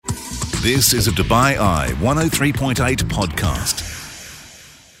This is a Dubai Eye 103.8 podcast.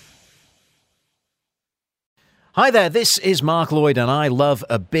 Hi there, this is Mark Lloyd and I love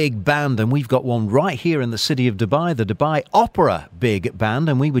a big band, and we've got one right here in the city of Dubai, the Dubai Opera Big Band,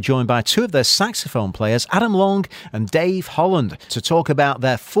 and we were joined by two of their saxophone players, Adam Long and Dave Holland, to talk about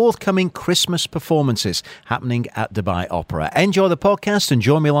their forthcoming Christmas performances happening at Dubai Opera. Enjoy the podcast and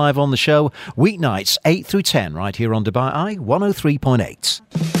join me live on the show weeknights 8 through 10 right here on Dubai Eye 103.8.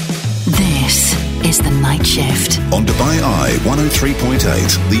 This is The Night Shift. On Dubai Eye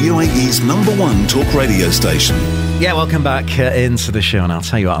 103.8, the UAE's #1 talk radio station. Yeah, welcome back into the show. And I'll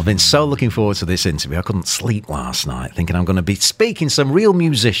tell you what, I've been so looking forward to this interview. I couldn't sleep last night thinking I'm going to be speaking to some real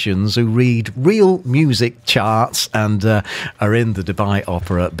musicians who read real music charts and are in the Dubai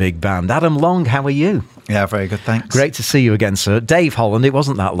Opera Big Band. Adam Long, how are you? Yeah, very good, thanks. Great to see you again, sir. Dave Holland, it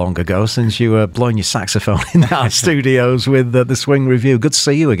wasn't that long ago since you were blowing your saxophone in our studios with the Swing Review. Good to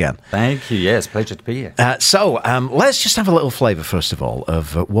see you again. Thank you. Yeah, it's a pleasure to be here. So let's just have a little flavour, first of all,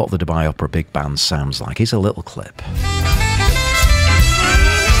 of what the Dubai Opera Big Band sounds like. Here's a little clip.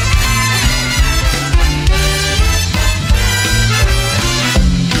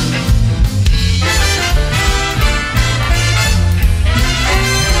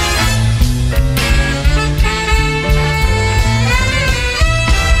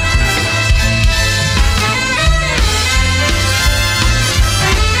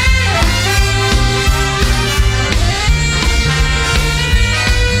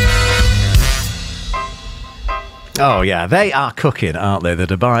 Oh, yeah, they are cooking, aren't they? The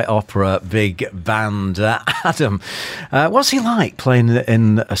Dubai Opera Big Band. Adam, what's he like playing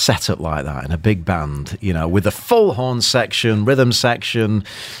in a setup like that, in a big band, you know, with a full horn section, rhythm section,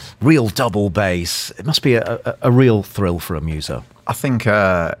 real double bass? It must be a real thrill for a muso. I think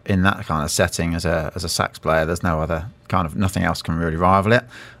in that kind of setting, as a sax player, there's no other kind of, nothing else can really rival it.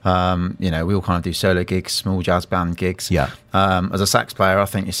 You know, we all kind of do solo gigs, small jazz band gigs. Yeah. As a sax player, I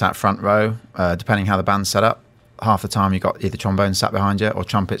think you sat front row, depending how the band's set up. Half the time you got either trombone sat behind you or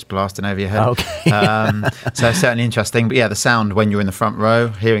trumpets blasting over your head. Okay. So it's certainly interesting. But yeah, the sound when you're in the front row,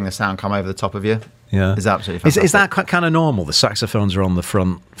 hearing the sound come over the top of you, is absolutely fantastic. Is that kind of normal? The saxophones are on the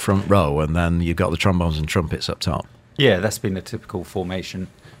front row, and then you've got the trombones and trumpets up top. Yeah, that's been a typical formation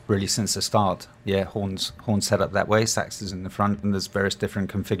really since the start. Yeah, horns set up that way, saxes in the front, and there's various different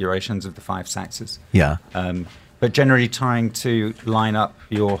configurations of the 5 saxes. Yeah. But generally trying to line up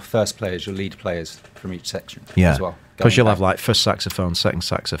your first players, your lead players from each section as well. Because you'll have like first saxophone, second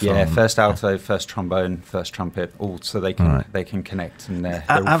saxophone. Yeah, first alto, first trombone, first trumpet, all so they can connect. And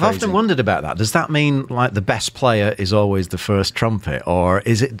I've often wondered about that. Does that mean like the best player is always the first trumpet, or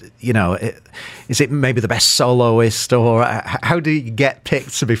is it, you know, is it maybe the best soloist, or how do you get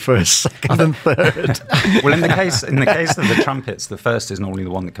picked to be first, second, and third? Well, in the case of the trumpets, the first is normally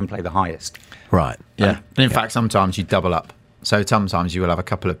the one that can play the highest. Right. Yeah. And in fact, sometimes you double up. So sometimes you will have a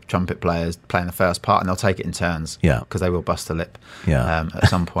couple of trumpet players playing the first part, and they'll take it in turns. Yeah. Because they will bust a lip. Yeah. At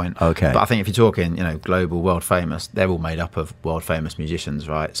some point. Okay. But I think if you're talking, you know, global, world famous, they're all made up of world famous musicians,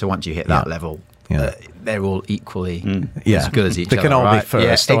 right? So once you hit that level, they're all equally as good as each other. They can all be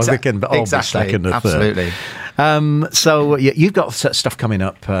first, or they can all be second or absolutely. Third. So you've got stuff coming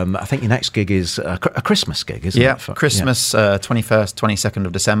up. I think your next gig is a Christmas gig, isn't it? Yeah, Christmas, 21st, 22nd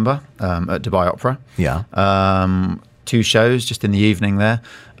of December at Dubai Opera. Yeah. 2 shows just in the evening there.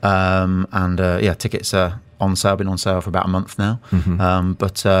 Tickets are on sale, been on sale for about a month now.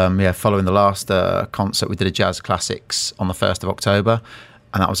 Mm-hmm. Following the last concert, we did a Jazz Classics on the 1st of October,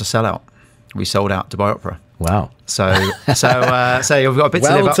 and that was a sellout. We sold out Dubai Opera. Wow. So you've got a bit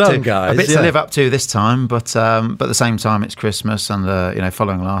to live up to, guys. A bit to live up to this time, but at the same time, it's Christmas, and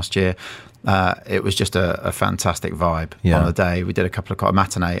following last year, it was just a fantastic vibe on the day. We did a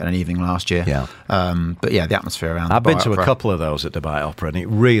matinee and an evening last year. Yeah. The atmosphere around I've Dubai been to Opera. a couple of those at Dubai Opera, and it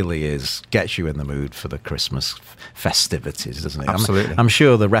really gets you in the mood for the Christmas festivities, doesn't it? Absolutely. I'm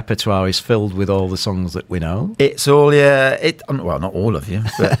sure the repertoire is filled with all the songs that we know. It's all, well, not all of you,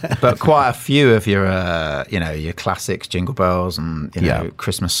 but quite a few of your, your classics, Jingle Bells and,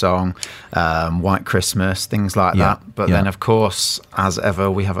 Christmas Song, White Christmas, things like that. But then, of course, as ever,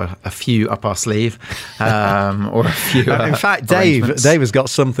 we have a few up our sleeve, or a few. In fact, Dave has got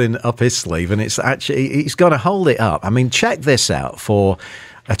something up his sleeve, and it's actually, he's going to hold it up. I mean, check this out for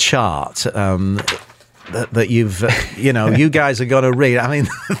a chart that you've, you guys are going to read. I mean,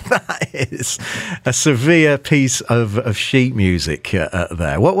 that is a severe piece of sheet music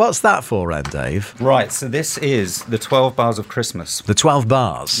there. What's that for, then, Dave? Right, so this is the 12 Bars of Christmas. The 12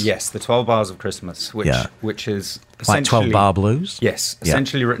 Bars? Yes, the 12 Bars of Christmas, which is like 12 bar blues? Yes,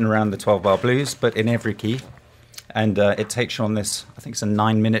 essentially written around the 12 bar blues, but in every key. And it takes you on this, I think it's a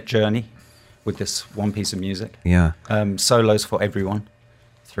 9-minute journey with this one piece of music. Yeah. Solos for everyone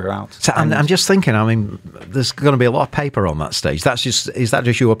throughout. So I'm just thinking, I mean, there's going to be a lot of paper on that stage. Is that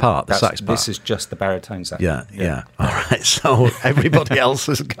just your part, the sax part? This is just the baritone sax. Yeah. All right. So everybody else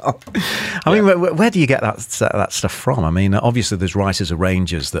has gone. I mean, where do you get that stuff from? I mean, obviously there's writers,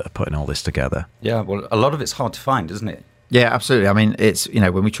 arrangers that are putting all this together. Yeah, well, a lot of it's hard to find, isn't it? Yeah, absolutely. I mean, it's,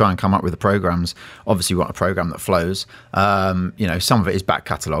 when we try and come up with the programs, obviously we want a program that flows. Some of it is back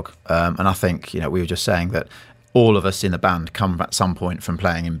catalogue. And I think, we were just saying that all of us in the band come at some point from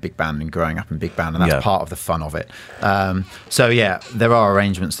playing in big band and growing up in big band, and that's part of the fun of it. There are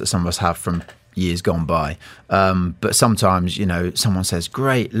arrangements that some of us have from years gone by. But sometimes, someone says,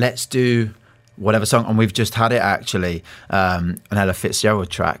 great, let's do whatever song. And we've just had it actually, an Ella Fitzgerald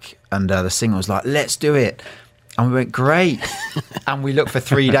track. And the singer was like, let's do it. And we went, great. And we looked for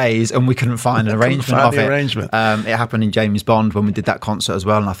 3 days and we couldn't find an arrangement of it. It happened in James Bond when we did that concert as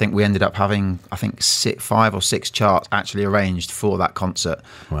well. And I think we ended up having, 5 or 6 charts actually arranged for that concert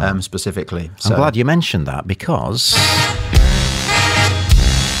specifically. I'm glad you mentioned that because...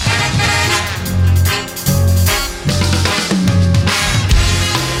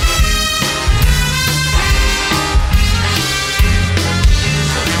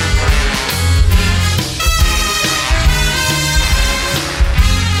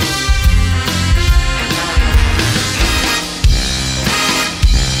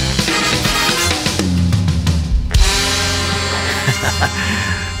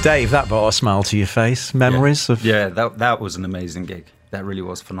 Dave, that brought a smile to your face. Memories of... Yeah, that was an amazing gig. That really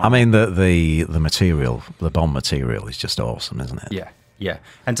was phenomenal. I mean, the material, the Bond material is just awesome, isn't it? Yeah.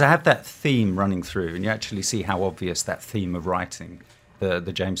 And to have that theme running through, and you actually see how obvious that theme of writing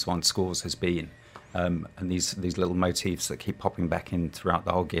the James Bond scores has been. And these little motifs that keep popping back in throughout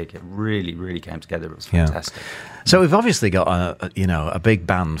the whole gig, it really, really came together. It was fantastic. Yeah. So we've obviously got a big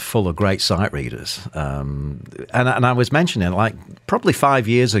band full of great sight readers, and I was mentioning, like, probably 5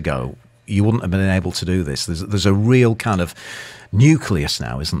 years ago, you wouldn't have been able to do this. There's a real kind of nucleus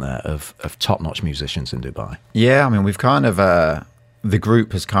now, isn't there, of top-notch musicians in Dubai? Yeah, I mean, we've kind of the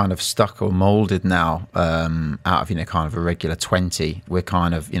group has kind of stuck or moulded now out of kind of a regular 20. We're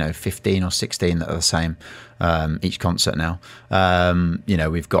kind of 15 or 16 that are the same each concert now.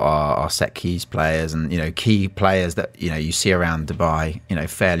 We've got our set keys players and key players that you see around Dubai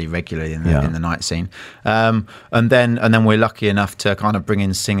fairly regularly in the night scene. And then we're lucky enough to kind of bring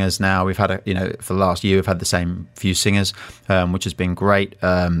in singers now. We've had for the last year we've had the same few singers, which has been great.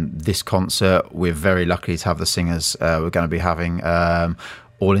 This concert we're very lucky to have the singers. We're going to be having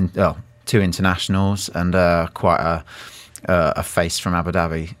 2 internationals and quite a face from Abu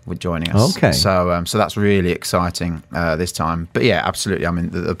Dhabi with joining us. Okay. So that's really exciting this time. But yeah, absolutely. I mean,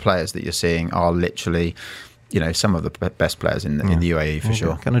 the players that you're seeing are literally, some of the best players in the UAE for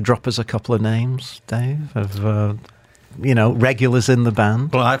sure. Going to drop us a couple of names, Dave, of regulars in the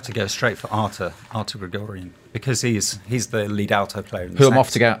band? Well, I have to go straight for Artur Grigorian, because he's the lead alto player. Who I'm off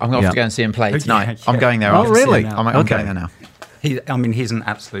to go. I'm off to go and see him play tonight. Yeah. I'm going there. Oh, really? I'm going there now. He's an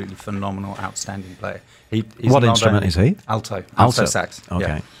absolutely phenomenal, outstanding player. He's what instrument is he? Alto sax. Okay.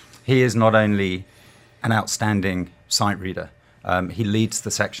 Yeah. He is not only an outstanding sight reader, he leads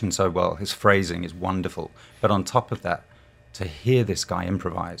the section so well. His phrasing is wonderful. But on top of that, to hear this guy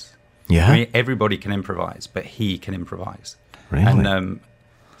improvise. Yeah. I mean, everybody can improvise, but he can improvise. Really? And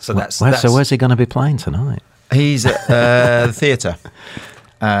so that's... So where's he going to be playing tonight? He's at the theatre.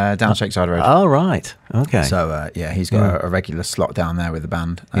 Down Shakeside Road. Oh, right. Okay. So, he's got a regular slot down there with the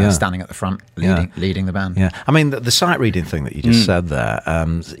band, standing at the front, leading the band. Yeah. I mean, the sight reading thing that you just said there,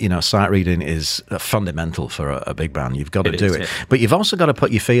 sight reading is fundamental for a big band. You've got to do it. Yeah. But you've also got to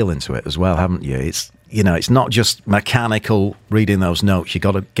put your feel into it as well, haven't you? It's, it's not just mechanical reading those notes. You've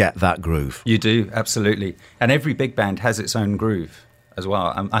got to get that groove. You do, absolutely. And every big band has its own groove as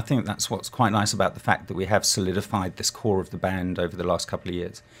well. I think that's what's quite nice about the fact that we have solidified this core of the band over the last couple of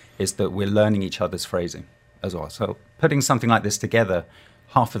years, is that we're learning each other's phrasing as well. So putting something like this together,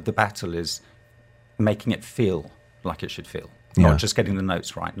 half of the battle is making it feel like it should feel. Not just getting the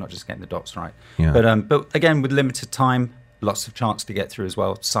notes right, not just getting the dots right. Yeah. But again, with limited time, lots of chance to get through as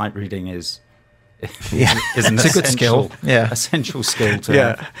well. Sight reading is an it's a good skill. Essential skill to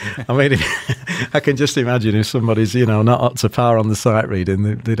have. I mean, I can just imagine if somebody's not up to par on the sight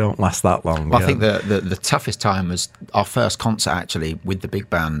reading, they don't last that long. Well, I think the toughest time was our first concert actually with the big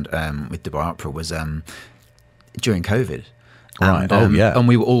band with Dubai Opera was during COVID. Right. And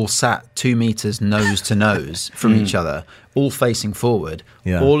we were all sat 2 meters nose to nose from each other, all facing forward,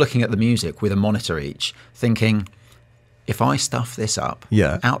 all looking at the music with a monitor each, thinking, if I stuff this up,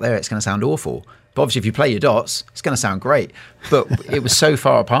 out there it's going to sound awful. But obviously, if you play your dots, it's going to sound great. But it was so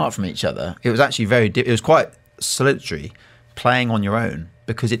far apart from each other. It was actually it was quite solitary playing on your own,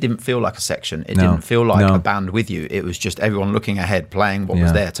 because it didn't feel like a section. It didn't feel like a band with you. It was just everyone looking ahead, playing what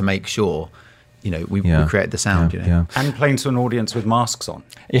was there to make sure, we created the sound. And playing to an audience with masks on.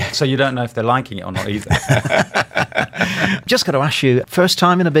 Yeah. So you don't know if they're liking it or not either. Just got to ask you, first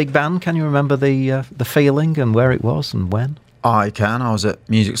time in a big band, can you remember the feeling and where it was and when? I can. I was at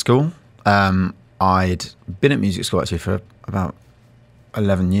music school. I'd been at music school actually for about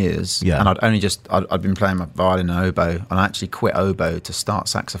 11 years, and I'd been playing my violin and oboe, and I actually quit oboe to start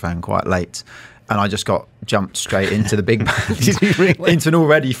saxophone quite late, and I just jumped straight into the big band. Did you really? Into an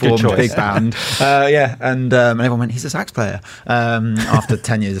already formed big band. And everyone went, he's a sax player, after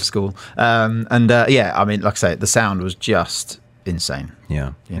 10 years of school. I mean, like I say, the sound was just insane.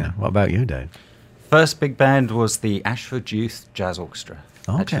 Yeah. What about you, Dave? First big band was the Ashford Youth Jazz Orchestra.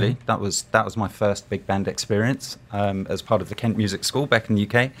 Okay. Actually, that was my first big band experience as part of the Kent Music School back in the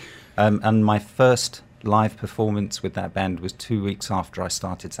UK, and my first live performance with that band was 2 weeks after I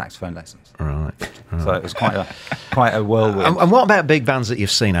started saxophone lessons. Right. So it was quite a whirlwind. And what about big bands that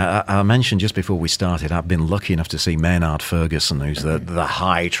you've seen? I mentioned just before we started, I've been lucky enough to see Maynard Ferguson, who's the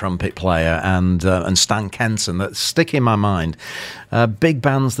high trumpet player, and Stan Kenton, that stick in my mind. Big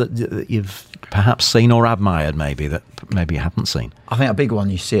bands that you've perhaps seen or admired, maybe you haven't seen. I think a big one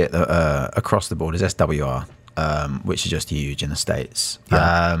you see it across the board is SWR. Which is just huge in the States.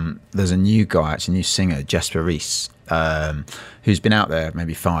 Yeah. There's a new guy, actually a new singer, Jesper Reese, who's been out there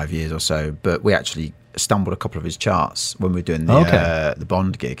maybe 5 years or so, but we actually stumbled a couple of his charts when we were doing the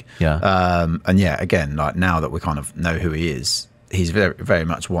Bond gig. Yeah. Again, like now that we kind of know who he is, he's very, very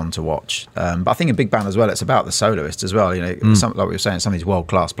much one to watch. But I think in big band as well, it's about the soloist as well. Like we were saying, some of these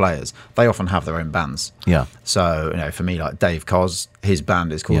world-class players, they often have their own bands. Yeah. So, for me, like Dave Cos, his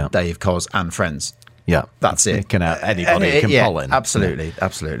band is called Dave Cos and Friends. Yeah, that's it. Anybody can pull in. Absolutely.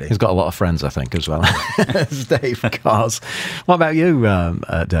 He's got a lot of friends, I think, as well. Dave Cos. What about you,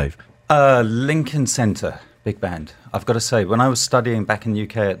 Dave? Lincoln Center big band. I've got to say, when I was studying back in the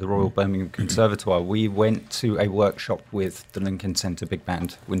UK at the Royal Birmingham Conservatoire, we went to a workshop with the Lincoln Center big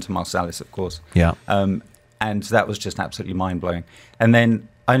band, Wynton Marsalis, of course. Yeah. And that was just absolutely mind-blowing. And then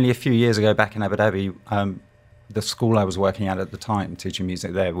only a few years ago, back in Abu Dhabi, the school I was working at the time, teaching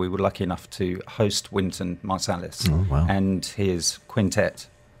music there, we were lucky enough to host Wynton Marsalis and his quintet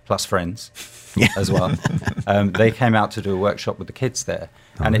plus friends as well. They came out to do a workshop with the kids there,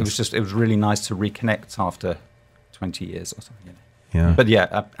 and it was really nice to reconnect after 20 years or something. Yeah. But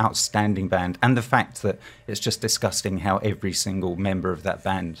outstanding band, and the fact that it's just disgusting how every single member of that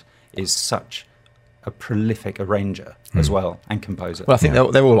band is such a prolific arranger as well, and composer. Well, I think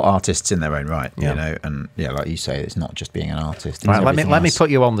they're all artists in their own right, and like you say, it's not just being an artist. Right, let me put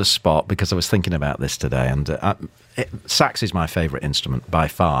you on the spot, because I was thinking about this today, and sax is my favourite instrument by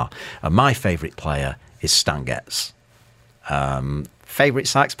far, and my favourite player is Stan Getz. Favourite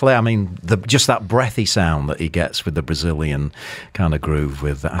sax player? I mean, just that breathy sound that he gets with the Brazilian kind of groove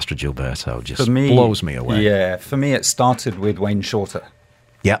with Astrid Gilberto just blows me away. Yeah, for me it started with Wayne Shorter.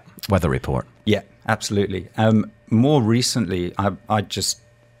 Yeah, Weather Report. Yeah, absolutely. More recently,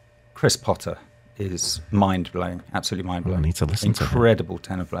 Chris Potter is mind-blowing, absolutely mind-blowing. I need to listen to him. Incredible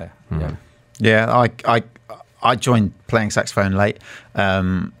tenor player. Yeah, I joined playing saxophone late,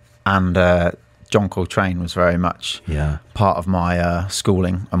 and John Coltrane was very much part of my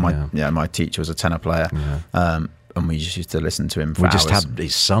schooling, and my teacher was a tenor player. Yeah. And we just used to listen to him for hours. We just had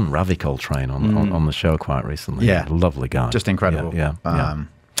his son, Ravi Coltrane, on the show quite recently. Yeah. Lovely guy. Just incredible. Yeah.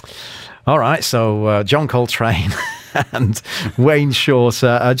 All right, so John Coltrane and Wayne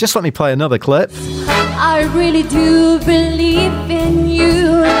Shorter. Just let me play another clip. I really do believe in you.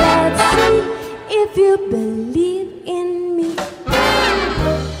 Let's see if you believe in me.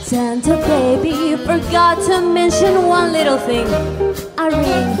 Santa baby, forgot to mention one little thing. I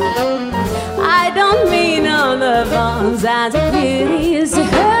ring. I don't mean on the phones as a cutie, so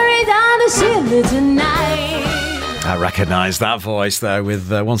hurry down the chimney tonight. I recognise that voice there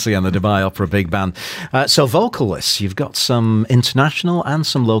with, once again, the Dubai Opera Big Band. So vocalists, you've got some international and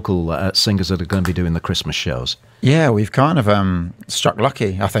some local singers that are going to be doing the Christmas shows. Yeah, we've kind of struck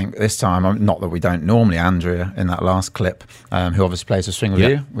lucky, I think, this time. Not that we don't normally. Andrea, in that last clip, who obviously plays a string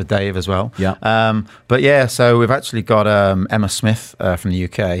review with Dave as well. Yeah. But yeah, so we've actually got Emma Smith from the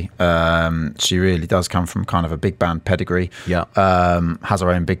UK. She really does come from kind of a big band pedigree. Yeah. Has her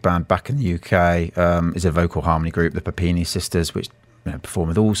own big band back in the UK. Is a vocal harmony group, the Papini Sisters, which performed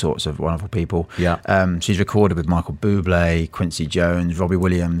with all sorts of wonderful people. Yeah. She's recorded with Michael Bublé, Quincy Jones, Robbie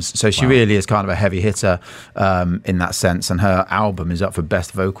Williams. So she really is kind of a heavy hitter in that sense. And her album is up for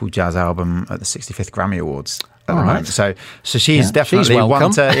Best Vocal Jazz Album at the 65th Grammy Awards. All right. So she's definitely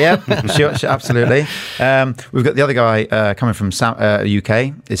one to, she, absolutely. We've got the other guy coming from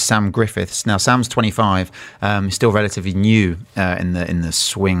UK is Sam Griffiths. Now Sam's 25. He's still relatively new in the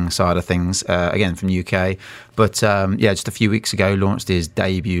swing side of things. Again from UK, but just a few weeks ago launched his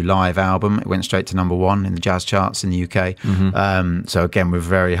debut live album. It went straight to #1 in the jazz charts in the UK. Mm-hmm. So again, we're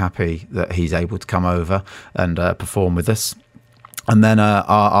very happy that he's able to come over and perform with us. And then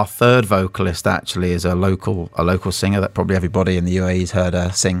our third vocalist actually is a local singer that probably everybody in the UAE's heard her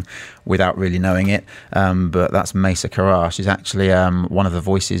sing without really knowing it. But that's Mesa Karar. She's actually one of the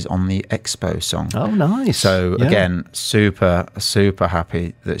voices on the Expo song. Oh, nice. So again, super, super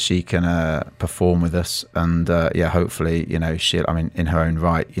happy that she can perform with us. And hopefully, in her own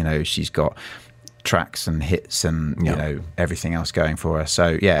right, she's got tracks and hits and everything else going for us.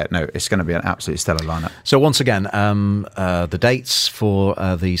 So it's going to be an absolutely stellar lineup. So once again, the dates for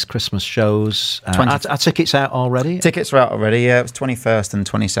these Christmas shows, are tickets out already? Tickets are out already. It's 21st and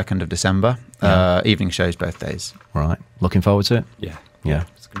 22nd of December. Evening shows both days. Right, looking forward to it. Yeah,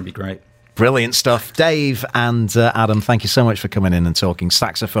 it's going to be great. Brilliant stuff. Dave and Adam, thank you so much for coming in and talking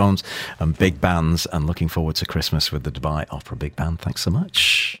saxophones and big bands, and looking forward to Christmas with the Dubai Opera Big Band. Thanks so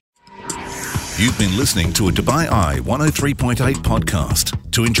much. You've been listening to a Dubai Eye 103.8 podcast.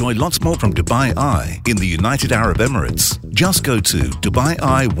 To enjoy lots more from Dubai Eye in the United Arab Emirates, just go to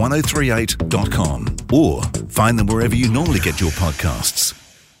DubaiEye1038.com or find them wherever you normally get your podcasts.